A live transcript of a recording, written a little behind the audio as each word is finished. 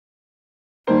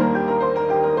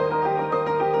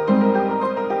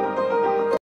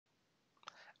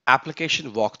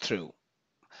Application walkthrough.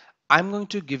 I'm going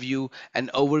to give you an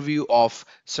overview of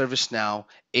ServiceNow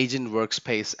Agent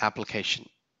WorkSpace application.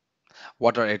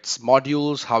 What are its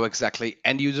modules, how exactly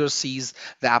end user sees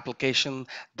the application.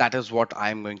 That is what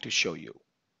I'm going to show you.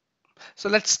 So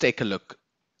let's take a look.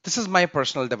 This is my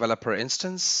personal developer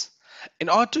instance. In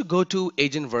order to go to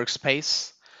Agent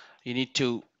WorkSpace, you need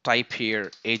to type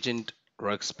here Agent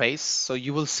WorkSpace. So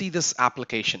you will see this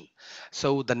application.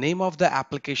 So the name of the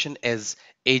application is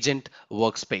Agent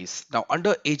WorkSpace. Now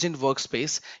under Agent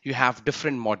WorkSpace, you have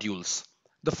different modules.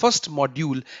 The first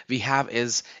module we have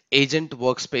is Agent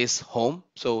Workspace Home.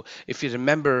 So if you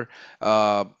remember,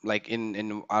 like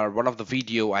in our one of the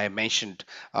video I mentioned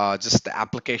just the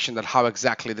application, that how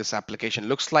exactly this application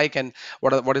looks like, and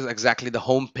what is exactly the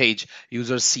home page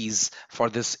user sees for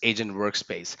this Agent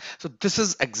Workspace. So this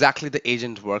is exactly the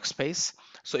Agent Workspace.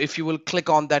 So if you will click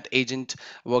on that Agent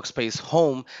Workspace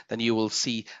Home, then you will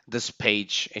see this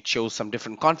page. It shows some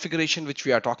different configuration which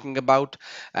we are talking about.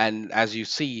 And as you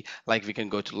see, like we can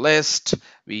go to list,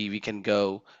 we can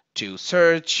go to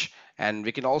search, and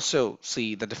we can also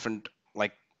see the different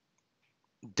like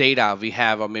data we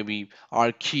have, or maybe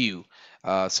RQ,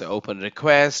 so open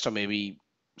request, or maybe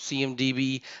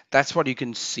CMDB. That's what you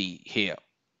can see here.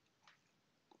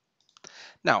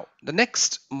 Now, the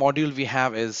next module we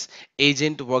have is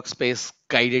Agent Workspace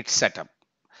Guided Setup.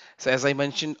 So as I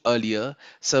mentioned earlier,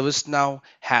 ServiceNow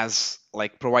has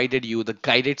like provided you the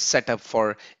guided setup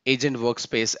for Agent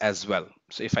Workspace as well.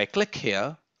 So if I click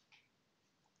here,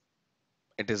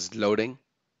 it is loading.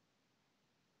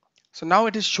 So now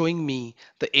it is showing me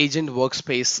the Agent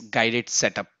Workspace guided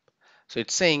setup. So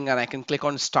it's saying, and I can click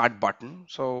on start button.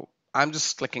 So I'm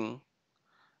just clicking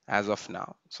as of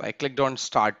now. So I clicked on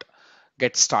start,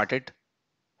 get started.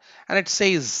 And it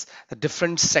says the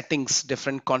different settings,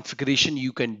 different configuration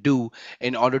you can do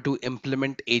in order to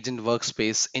implement Agent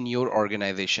Workspace in your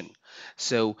organization.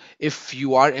 So if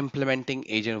you are implementing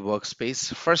Agent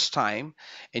Workspace first time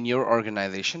in your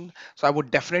organization, so I would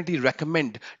definitely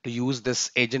recommend to use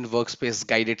this Agent Workspace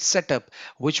guided setup,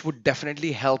 which would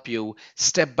definitely help you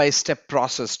step-by-step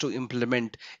process to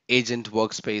implement Agent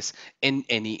Workspace in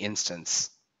any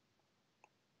instance.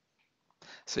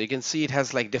 So you can see it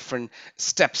has like different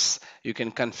steps you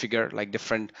can configure, like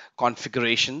different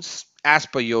configurations as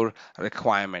per your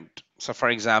requirement. So for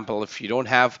example, if you don't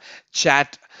have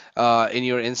chat in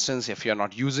your instance, if you're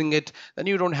not using it, then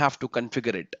you don't have to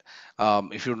configure it.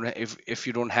 If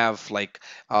you don't have like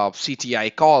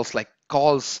CTI calls, like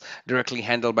calls directly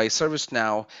handled by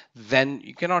ServiceNow, then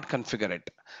you cannot configure it.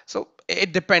 So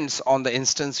it depends on the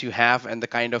instance you have and the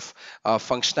kind of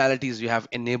functionalities you have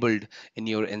enabled in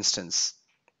your instance.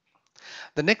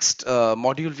 The next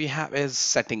module we have is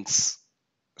settings.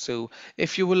 So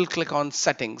if you will click on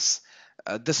settings,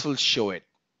 this will show it.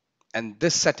 And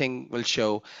this setting will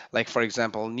show, like for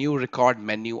example, new record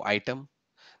menu item,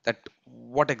 that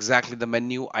what exactly the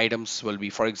menu items will be.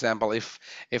 For example,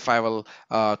 if I will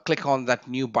click on that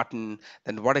new button,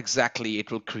 then what exactly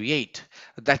it will create.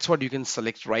 That's what you can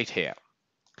select right here.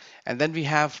 And then we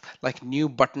have like new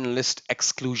button list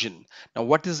exclusion. Now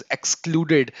what is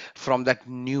excluded from that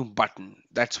new button?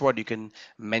 That's what you can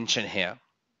mention here.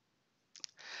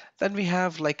 Then we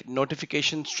have like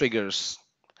notification triggers.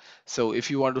 So if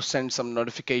you want to send some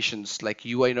notifications like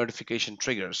UI notification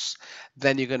triggers,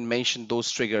 then you can mention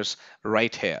those triggers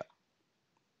right here.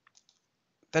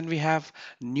 Then we have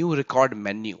new record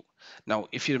menu. Now,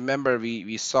 if you remember,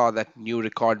 we saw that new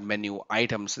record menu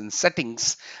items in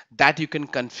settings that you can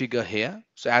configure here.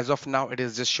 So as of now, it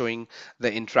is just showing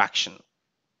the interaction.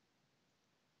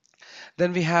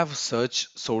 Then we have search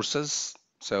sources.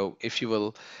 So if you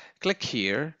will click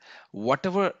here,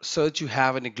 whatever search you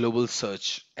have in a global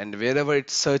search and wherever it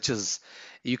searches,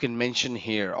 you can mention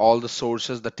here all the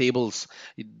sources, the tables,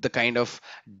 the kind of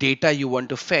data you want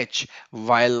to fetch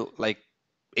while like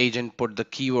agent put the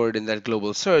keyword in that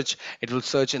global search, it will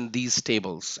search in these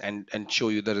tables and show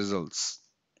you the results.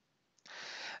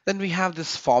 Then we have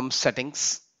this form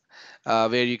settings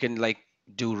where you can like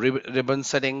do ribbon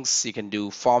settings, you can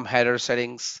do form header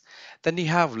settings. Then you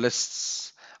have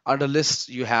lists. Under lists,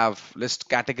 you have list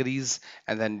categories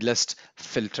and then list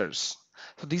filters.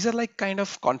 So these are like kind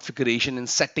of configuration and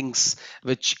settings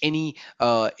which any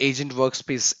agent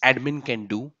workspace admin can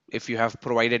do if you have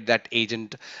provided that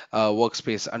agent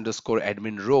workspace underscore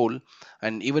admin role.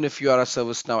 And even if you are a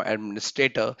ServiceNow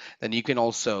administrator, then you can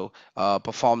also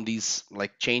perform these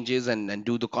like changes and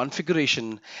do the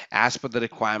configuration as per the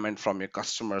requirement from your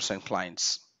customers and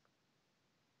clients.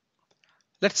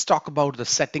 Let's talk about the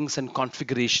settings and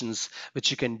configurations which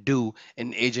you can do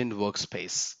in Agent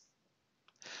Workspace.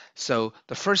 So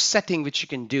the first setting which you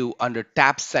can do under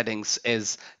tab settings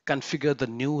is configure the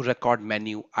new record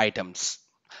menu items.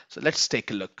 So let's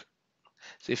take a look.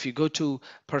 So if you go to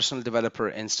personal developer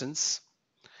instance,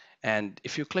 and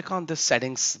if you click on the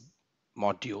settings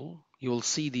module, you will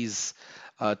see these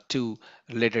two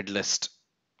related lists.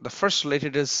 The first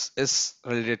related is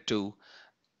related to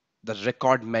the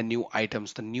record menu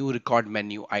items, the new record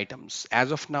menu items.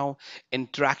 As of now,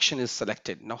 interaction is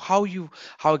selected. Now,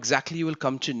 how exactly you will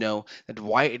come to know that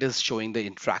why it is showing the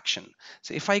interaction.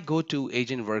 So if I go to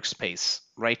Agent WorkSpace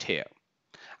right here,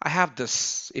 I have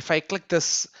this. If I click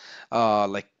this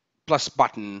like plus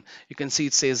button, you can see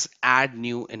it says add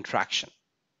new interaction.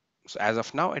 So as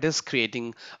of now, it is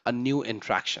creating a new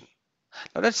interaction.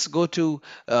 Now let's go to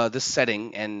this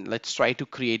setting and let's try to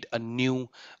create a new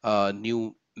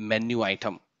menu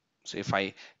item. So if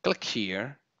I click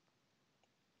here,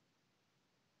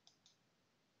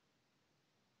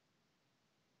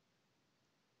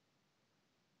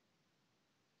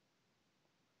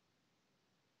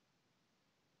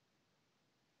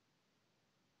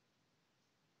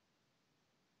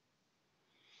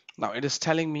 now it is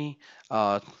telling me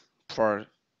for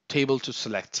table to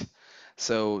select.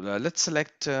 So let's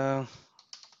select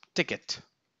ticket.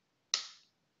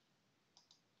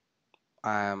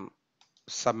 I'm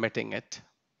submitting it.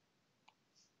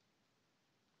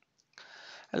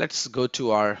 And let's go to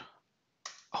our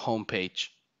home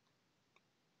page.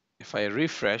 If I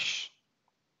refresh,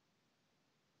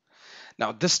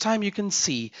 now this time you can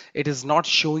see it is not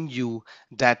showing you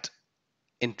that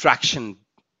interaction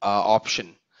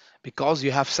option because you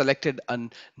have selected a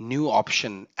new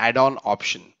option, add-on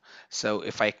option. So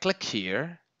if I click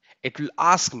here, it will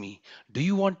ask me, do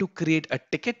you want to create a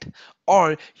ticket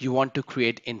or you want to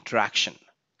create interaction?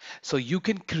 So you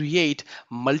can create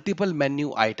multiple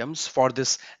menu items for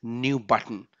this new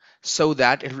button so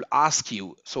that it will ask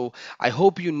you. So I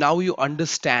hope you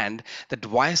understand that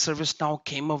why ServiceNow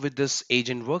came up with this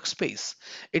agent workspace.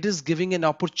 It is giving an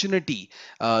opportunity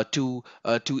to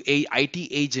IT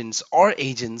agents or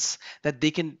agents that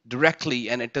they can directly,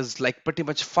 and it is like pretty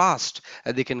much fast.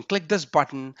 They can click this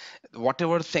button,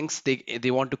 whatever things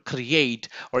they want to create,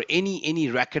 or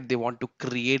any record they want to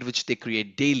create, which they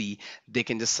create daily, they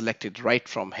can just select it right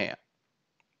from here.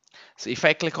 So if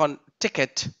I click on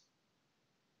ticket,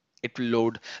 it will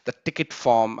load the ticket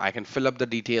form. I can fill up the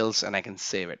details and I can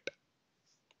save it.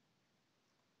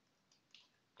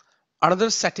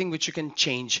 Another setting which you can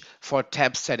change for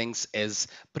tab settings is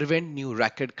prevent new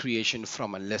record creation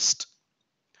from a list.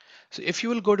 So if you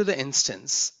will go to the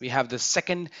instance, we have the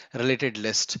second related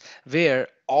list where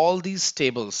all these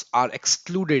tables are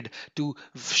excluded to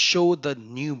show the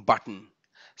new button.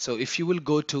 So if you will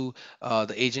go to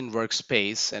the agent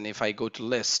workspace, and if I go to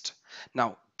list,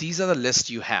 now these are the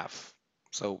lists you have.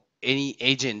 So any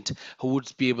agent who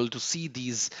would be able to see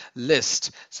these lists.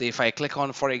 So if I click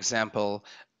on, for example,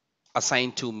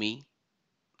 assign to me,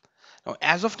 now,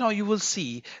 as of now, you will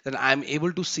see that I'm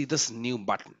able to see this new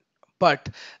button, but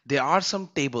there are some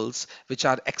tables which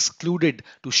are excluded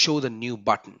to show the new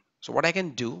button. So what I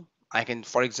can do, I can,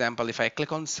 for example, if I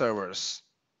click on servers,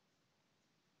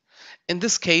 in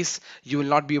this case, you will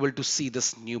not be able to see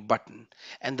this new button.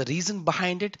 And the reason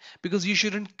behind it, because you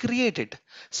shouldn't create it.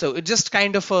 So it's just it's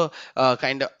kind of a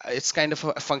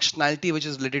functionality which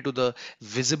is related to the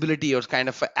visibility or kind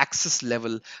of a access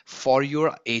level for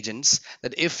your agents,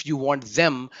 that if you want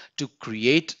them to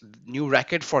create new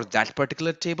record for that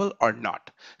particular table or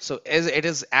not. So as it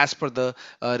is as per the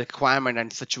requirement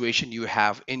and situation you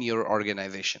have in your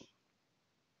organization.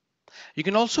 You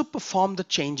can also perform the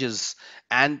changes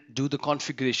and do the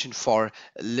configuration for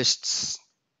lists.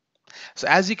 So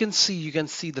as you can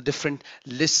see the different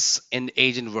lists in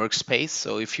Agent Workspace.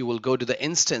 So if you will go to the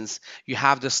instance, you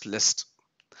have this list.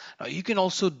 Now you can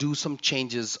also do some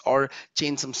changes or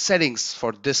change some settings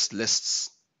for this lists.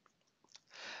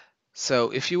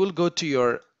 So if you will go to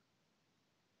your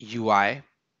UI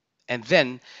and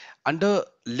then under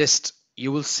list,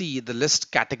 you will see the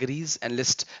list categories and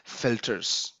list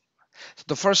filters. So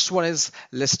the first one is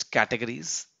list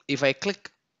categories. If I click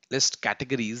list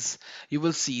categories, you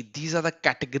will see these are the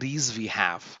categories we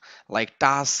have, like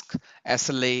task,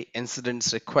 SLA,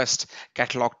 incidents, request,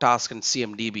 catalog task, and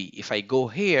CMDB. If I go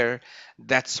here,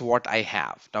 that's what I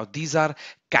have. Now these are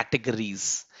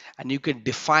categories, and you can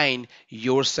define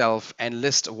yourself and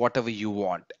list whatever you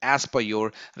want as per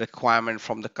your requirement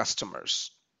from the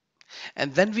customers.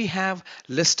 And then we have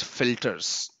list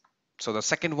filters. So the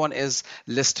second one is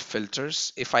list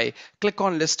filters. If I click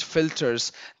on list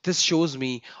filters, this shows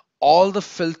me all the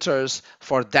filters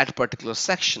for that particular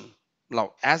section.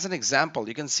 Now, as an example,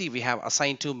 you can see we have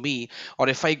assigned to me, or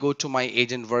if I go to my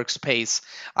agent workspace,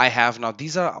 I have now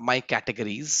these are my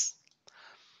categories.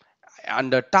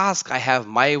 Under task, I have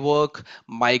my work,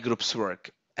 my group's work,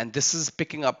 and this is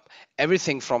picking up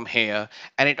everything from here.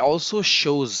 And it also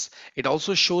shows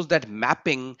that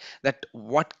mapping, that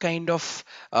what kind of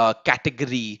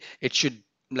category it should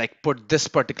like put this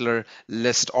particular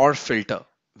list or filter,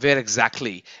 where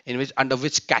exactly, in which, under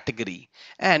which category.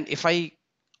 And if I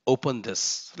open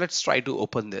this, let's try to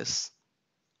open this.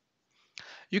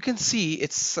 You can see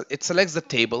it selects the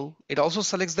table. It also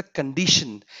selects the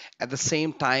condition. At the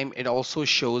same time, it also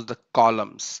shows the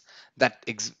columns.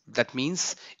 That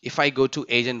means if I go to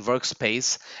agent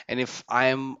workspace, and if I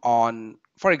am on,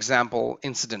 for example,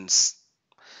 incidents.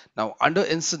 Now under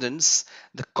incidents,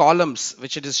 the columns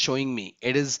which it is showing me,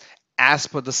 it is as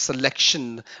per the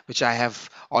selection which I have,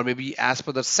 or maybe as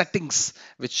per the settings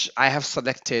which I have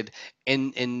selected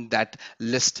in that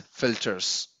list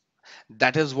filters.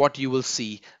 That is what you will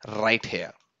see right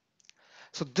here.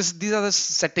 So these are the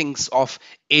settings of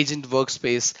agent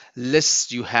workspace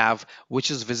lists you have, which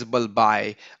is visible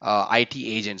by IT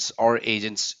agents or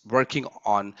agents working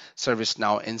on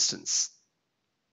ServiceNow instance.